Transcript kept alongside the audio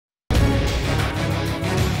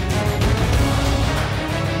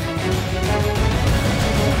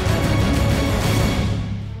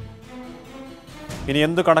ഇനി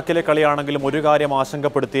എന്ത് കണക്കിലെ കളിയാണെങ്കിലും ഒരു കാര്യം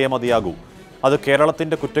ആശങ്കപ്പെടുത്തിയേ മതിയാകൂ. അത്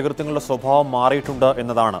കേരളത്തിന്റെ കുറ്റകൃത്യങ്ങളുടെ സ്വഭാവം മാറിയിട്ടുണ്ട്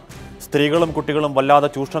എന്നതാണ്. സ്ത്രീകളും കുട്ടികളും വല്ലാതെ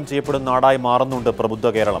ചൂഷണം ചെയ്യപ്പെടുന്ന നാടായി മാറുന്നുണ്ട് പ്രബുദ്ധ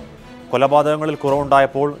കേരളം. കൊലപാതകങ്ങളിൽ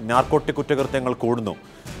കുറവുണ്ടായപ്പോൾ നാർക്കോട്ടിക് കുറ്റകൃത്യങ്ങൾ കൂടുന്നു.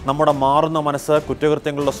 നമ്മുടെ മാറുന്ന മനസ്സ്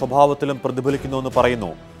കുറ്റകൃത്യങ്ങളുടെ സ്വഭാവത്തിലും പ്രതിഫലിക്കുന്നുവെന്ന്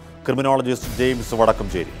പറയുന്നു ക്രിമിനോളജിസ്റ്റ് ജെയിംസ്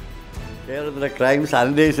വടക്കംചേരി. കേരളത്തിലെ ക്രൈംസ്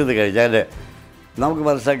അനലൈസ് ചെയ്ത് കഴിഞ്ഞാൽ നമുക്ക്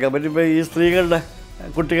മനസ്സിലാക്കാൻ പറ്റും. ഇപ്പോൾ ഈ സ്ത്രീകളുടെ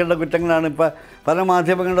കുട്ടികളുടെ കുറ്റങ്ങളാണ് ഇപ്പോൾ പല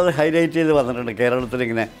മാധ്യമങ്ങളും അത് ഹൈലൈറ്റ് ചെയ്ത് വന്നിട്ടുണ്ട്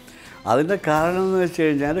കേരളത്തിലിങ്ങനെ. അതിൻ്റെ കാരണം എന്ന് വെച്ച്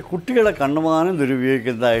കഴിഞ്ഞാൽ കുട്ടികളെ കണ്ണുമാനം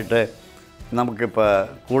ദുരുപയോഗിക്കുന്നതായിട്ട് നമുക്കിപ്പോൾ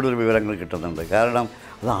കൂടുതൽ വിവരങ്ങൾ കിട്ടുന്നുണ്ട്. കാരണം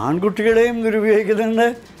അത് ആൺകുട്ടികളെയും ദുരുപയോഗിക്കുന്നുണ്ട്,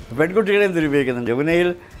 പെൺകുട്ടികളെയും ദുരുപയോഗിക്കുന്നുണ്ട്. ജുവനൈൽ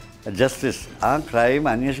ജസ്റ്റിസ് ആ ക്രൈം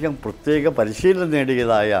അന്വേഷിക്കാൻ പ്രത്യേക പരിശീലനം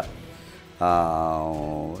നേടിയതായ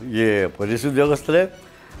ഈ പോലീസ് ഉദ്യോഗസ്ഥർ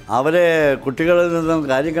അവരെ കുട്ടികളിൽ നിന്നും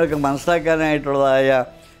കാര്യങ്ങളൊക്കെ മനസ്സിലാക്കാനായിട്ടുള്ളതായ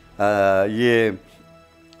ഈ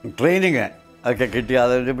ട്രെയിനിങ് ഒക്കെ കിട്ടി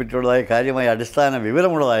അതിനെ പറ്റിയുള്ളതായ കാര്യമായ അടിസ്ഥാന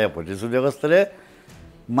വിവരമുള്ളതായ പോലീസ് ഉദ്യോഗസ്ഥർ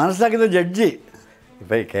മനസ്സിലാക്കുന്ന ജഡ്ജി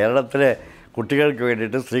ഇപ്പോൾ ഈ കേരളത്തിലെ കുട്ടികൾക്ക്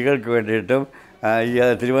വേണ്ടിയിട്ടും സ്ത്രീകൾക്ക് വേണ്ടിയിട്ടും ഈ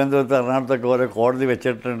തിരുവനന്തപുരത്ത് എറണാകുളത്തൊക്കെ ഓരോ കോടതി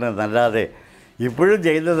വെച്ചിട്ടുണ്ടെന്നല്ലാതെ ഇപ്പോഴും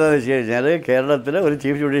ചെയ്യുന്നതെന്ന് വെച്ച് കഴിഞ്ഞാൽ കേരളത്തിലെ ഒരു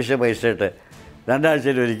ചീഫ് ജുഡീഷ്യൽ മജിസ്ട്രേറ്റ് 2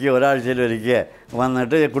 ആഴ്ചയിലൊരിക്കുക 1 ആഴ്ചയിലൊരിക്കുക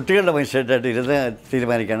വന്നിട്ട് കുട്ടികളുടെ മജിസ്ട്രേറ്റായിട്ട് ഇരുന്ന്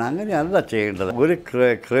തീരുമാനിക്കണം. അങ്ങനെയല്ല ചെയ്യേണ്ടത്. ഒരു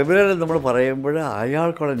ക്രിമിനൽ നമ്മൾ പറയുമ്പോൾ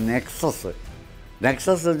അയാൾക്കുള്ള നെക്സസ്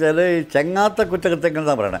വെച്ചാൽ ഈ ചെങ്ങാത്ത കുറ്റകൃത്യങ്ങൾ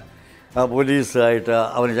എന്നാണ് പറയണത്. പോലീസായിട്ട്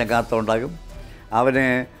അവന് ചങ്ങാത്തം ഉണ്ടാകും, അവന്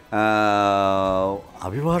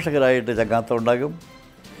അഭിഭാഷകരായിട്ട് ചങ്ങാത്തം ഉണ്ടാകും,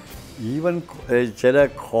 ഈവൻ ചില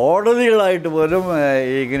കോടതികളായിട്ട് പോലും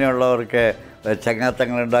ഇങ്ങനെയുള്ളവർക്ക്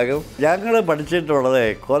ചങ്ങാത്തങ്ങളുണ്ടാകും. ഞങ്ങൾ പഠിച്ചിട്ടുള്ളത്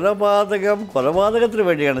കൊലപാതകത്തിന്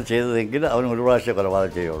വേണ്ടിയാണ് ചെയ്തതെങ്കിൽ അവൻ ഒരു പ്രാവശ്യം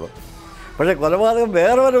കൊലപാതകം ചെയ്യുള്ളൂ. പക്ഷേ കൊലപാതകം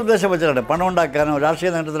വേറെ ഉദ്ദേശം വെച്ചിട്ടുണ്ട്. പണം ഉണ്ടാക്കാനോ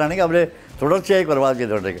രാഷ്ട്രീയ നേട്ടത്തിലാണെങ്കിൽ അവർ തുടർച്ചയായി കൊലപാതകം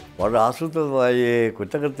ചെയ്തുകൊണ്ടിരിക്കും. വളരെ ആസൂത്രിതമായി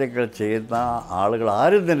കുറ്റകൃത്യങ്ങൾ ചെയ്യുന്ന ആളുകൾ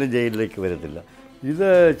ആരും തന്നെ ജയിലിലേക്ക് വരുന്നില്ല. ഇത്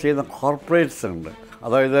ചെയ്യുന്ന കോർപ്പറേറ്റ്സ് ഉണ്ട്.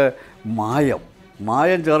 അതായത്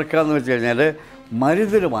മായം ചേർക്കാമെന്ന് വെച്ച് കഴിഞ്ഞാൽ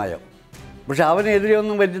മരുന്നിന് മായം. പക്ഷെ അവനെതിരെ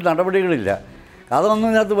ഒന്നും വലിയ നടപടികളില്ല, അതൊന്നും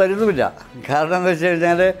ഇതിനകത്ത് വരുന്നുമില്ല. കാരണം എന്താ വെച്ച്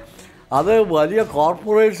കഴിഞ്ഞാൽ അത് വലിയ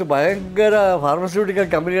കോർപ്പറേറ്റ്സ് ഭയങ്കര ഫാർമസ്യൂട്ടിക്കൽ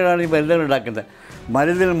കമ്പനികളാണ് ഈ മരുന്നുകൾ ഉണ്ടാക്കുന്നത്.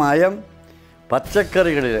 മരുന്നിൽ മായം,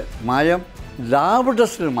 പച്ചക്കറികളിൽ മായം, ലാബ്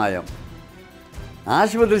ടെസ്റ്റിൽ മായം,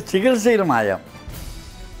 ആശുപത്രി ചികിത്സയിൽ മായം,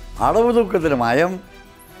 അളവ് തൂക്കത്തിന് മായം,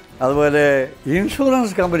 അതുപോലെ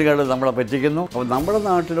ഇൻഷുറൻസ് കമ്പനികൾ നമ്മളെ പറ്റിക്കുന്നു. അപ്പോൾ നമ്മുടെ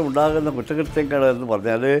നാട്ടിൽ ഉണ്ടാകുന്ന കുറ്റകൃത്യങ്ങൾ എന്ന്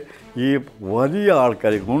പറഞ്ഞാൽ ഈ വലിയ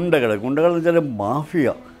ആൾക്കാർ ഗുണ്ടകൾ എന്ന് വെച്ചാൽ മാഫിയ,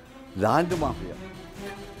 ലാൻഡ് മാഫിയ.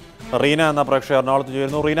 റീന എന്ന പ്രേക്ഷകർ എറണാകുളത്ത്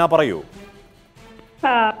ചേരുന്നു. റീന പറയൂ.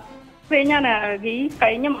 ഞാൻ ഈ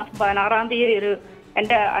കഴിഞ്ഞ മാസം 16-ാം തീയതി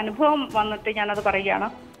എൻ്റെ അനുഭവം വന്നിട്ട് ഞാനത് പറയുകയാണ്.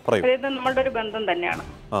 അതായത് നമ്മളുടെ ഒരു ബന്ധം തന്നെയാണ്.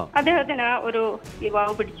 അദ്ദേഹത്തിന് ഒരു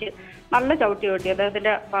യുവാവ് പിടിച്ച് നല്ല ചവിട്ടി ഓട്ടി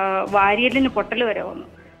അദ്ദേഹത്തിന്റെ വാരിയലിന് പൊട്ടൽ വരെ വന്നു.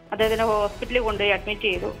 അദ്ദേഹത്തിനെ ഹോസ്പിറ്റലിൽ കൊണ്ടുപോയി അഡ്മിറ്റ്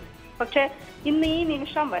ചെയ്തു. പക്ഷെ ഇന്ന് ഈ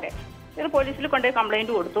നിമിഷം വരെ ഇത് പോലീസിൽ കൊണ്ടുപോയി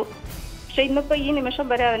കംപ്ലൈന്റ് കൊടുത്തു. പക്ഷെ ഇന്നിപ്പോ ഈ നിമിഷം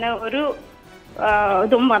വരെ അതിന് ഒരു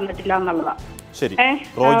ഇതും വന്നിട്ടില്ല എന്നുള്ളതാണ്. ശരി,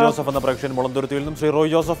 റോയ് ജോസഫ് എന്ന പ്രേക്ഷകൻ മുളന്തുരുത്തിയിൽ നിന്നും. ശ്രീ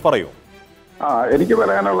റോയ് ജോസഫ് പറയൂ. എനിക്ക്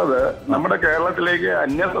പറയാനുള്ളത്, നമ്മുടെ കേരളത്തിലേക്ക്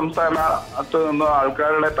അന്യ സംസ്ഥാനത്ത് നിന്ന്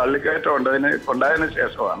ആൾക്കാരുടെ തള്ളിക്കയറ്റം ഉണ്ടായതിനു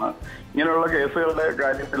ശേഷമാണ് ഇങ്ങനെയുള്ള കേസുകളുടെ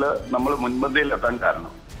കാര്യത്തിൽ നമ്മൾ മുൻപന്തിയിലെത്താൻ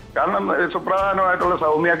കാരണം സുപ്രധാനമായിട്ടുള്ള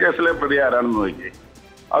സൗമ്യ കേസിലെ പ്രതി ആരാണെന്ന് നോക്കി,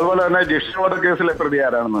 അതുപോലെ തന്നെ ജിഷ്ണോടെ കേസിലെ പ്രതി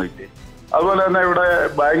ആരാണെന്ന് നോക്കി, അതുപോലെ തന്നെ ഇവിടെ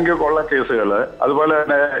ബാങ്ക് കൊള്ള കേസുകൾ, അതുപോലെ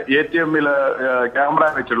തന്നെ ATM-ൽ ക്യാമറ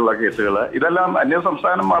വെച്ചിട്ടുള്ള കേസുകൾ, ഇതെല്ലാം അന്യ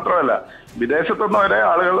സംസ്ഥാനം മാത്രമല്ല വിദേശത്തുനിന്ന് വരെ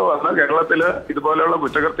ആളുകൾ വന്ന് കേരളത്തിൽ ഇതുപോലെയുള്ള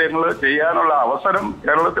കുറ്റകൃത്യങ്ങൾ ചെയ്യാനുള്ള അവസരം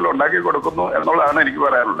കേരളത്തിൽ ഉണ്ടാക്കി കൊടുക്കുന്നു എന്നുള്ളതാണ് എനിക്ക്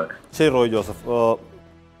പറയാനുള്ളത്. ശരി റോയ് ജോസഫ്.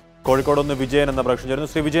 കോഴിക്കോട് നിന്ന് വിജയൻ എന്ന പ്രേക്ഷകൻ.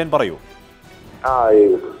 ശ്രീ വിജയൻ പറയൂ.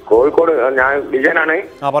 കോഴിക്കോട് ഞാൻ വിജയനാണ്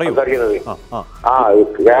സംസാരിക്കുന്നത്.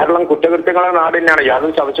 കേരളം കുറ്റകൃത്യങ്ങളുടെ നാട് തന്നെയാണ്,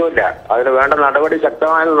 യാതൊരു സംശയമില്ല. അതിന് വേണ്ട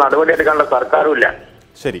ശക്തമായ നടപടി എടുക്കാനുള്ള സർക്കാരും ഇല്ല.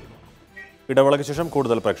 ശരി, ഇടവേളയ്ക്ക് ശേഷം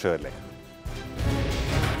കൂടുതൽ പ്രേക്ഷകരിലേക്ക്.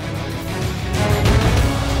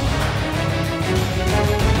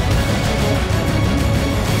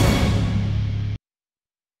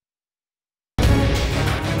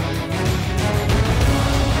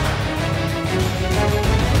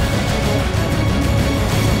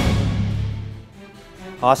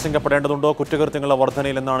 ആശങ്കപ്പെടേണ്ടതുണ്ടോ കുറ്റകൃത്യങ്ങളുടെ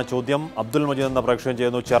വർധനയിൽ എന്നാണ് ചോദ്യം. അബ്ദുൽ മജീദ് എന്ന പ്രേക്ഷകൻ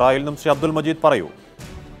ചെയ്യുന്നു ചെറായിൽ നിന്നും. ശ്രീ അബ്ദുൽ മജീദ് പറയൂ.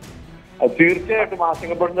 തീർച്ചയായിട്ടും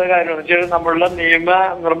ആശങ്കപ്പെടുന്ന കാര്യമാണ് വെച്ചാൽ നമ്മളുടെ നിയമ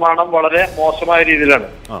നിർമ്മാണം വളരെ മോശമായ രീതിയിലാണ്.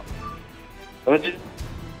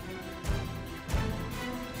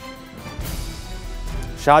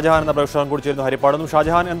 ഷാജഹാൻ എന്ന പ്രേക്ഷകൻ കൂടി ചേരുന്നു ഹരിപ്പാടുന്നു.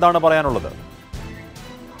 ഷാജഹാൻ, എന്താണ് പറയാനുള്ളത്?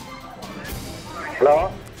 ഹലോ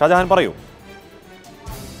ഷാജഹാൻ പറയൂ.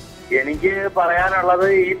 എനിക്ക് പറയാനുള്ളത്,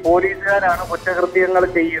 ഈ പോലീസുകാരാണ് കുറ്റകൃത്യങ്ങൾ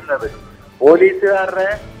ചെയ്യുന്നത്. പോലീസുകാരുടെ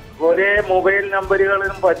ഒരേ മൊബൈൽ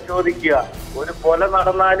നമ്പറുകളും പരിശോധിക്കുക. ഒരു കൊല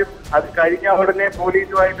നടന്നാലും അത് കഴിഞ്ഞ ഉടനെ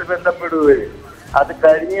പോലീസുമായിട്ട് ബന്ധപ്പെടുകയും അത്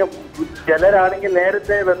കഴിഞ്ഞ് ചിലരാണെങ്കിൽ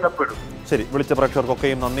നേരത്തെ ബന്ധപ്പെടും. ശരി, വിളിച്ച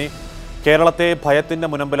പ്രേക്ഷകർക്കൊക്കെയും നന്ദി. കേരളത്തെ ഭയത്തിന്റെ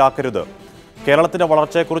മുനമ്പിലാക്കരുത്. കേരളത്തിന്റെ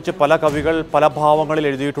വളർച്ചയെക്കുറിച്ച് പല കവികൾ പല ഭാവങ്ങളിൽ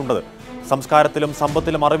എഴുതിയിട്ടുണ്ട്. സംസ്കാരത്തിലും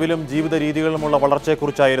സമ്പത്തിലും അറിവിലും ജീവിത രീതികളിലുമുള്ള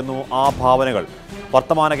വളർച്ചയെക്കുറിച്ചായിരുന്നു ആ ഭാവനകൾ.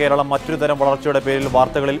 വർത്തമാന കേരളം മറ്റൊരു തരം വളർച്ചയുടെ പേരിൽ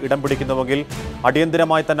വാർത്തകളിൽ ഇടം പിടിക്കുന്നുവെങ്കിൽ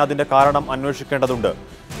അടിയന്തിരമായി തന്നെ അതിന്റെ കാരണം അന്വേഷിക്കേണ്ടതുണ്ട്.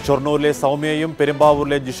 ഷൊർണൂരിലെ സൗമ്യയും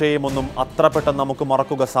പെരുമ്പാവൂരിലെ ജിഷയും ഒന്നും അത്ര പെട്ടെന്ന് നമുക്ക്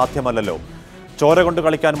മറക്കുക സാധ്യമല്ലല്ലോ. ചോര കൊണ്ട്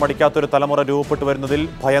കളിക്കാൻ മടിക്കാത്തൊരു തലമുറ രൂപപ്പെട്ടു വരുന്നതിൽ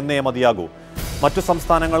ഭയന്നേ മതിയാകൂ. മറ്റു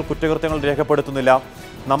സംസ്ഥാനങ്ങൾ കുറ്റകൃത്യങ്ങൾ രേഖപ്പെടുത്തുന്നില്ല,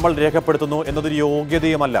 നമ്മൾ രേഖപ്പെടുത്തുന്നു എന്നതൊരു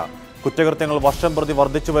യോഗ്യതയുമല്ല. കുറ്റകൃത്യങ്ങൾ വർഷം പ്രതി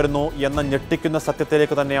വർദ്ധിച്ചു വരുന്നു എന്ന ഞെട്ടിക്കുന്ന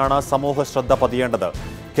സത്യത്തിലേക്ക് തന്നെയാണ് സമൂഹ ശ്രദ്ധ പതിയേണ്ടത്.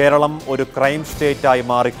 കേരളം ഒരു ക്രൈം സ്റ്റേറ്റായി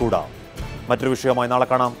മാറിക്കൂടാ. മറ്റൊരു വിഷയവുമായി നാളെ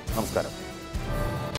കാണാം. നമസ്കാരം.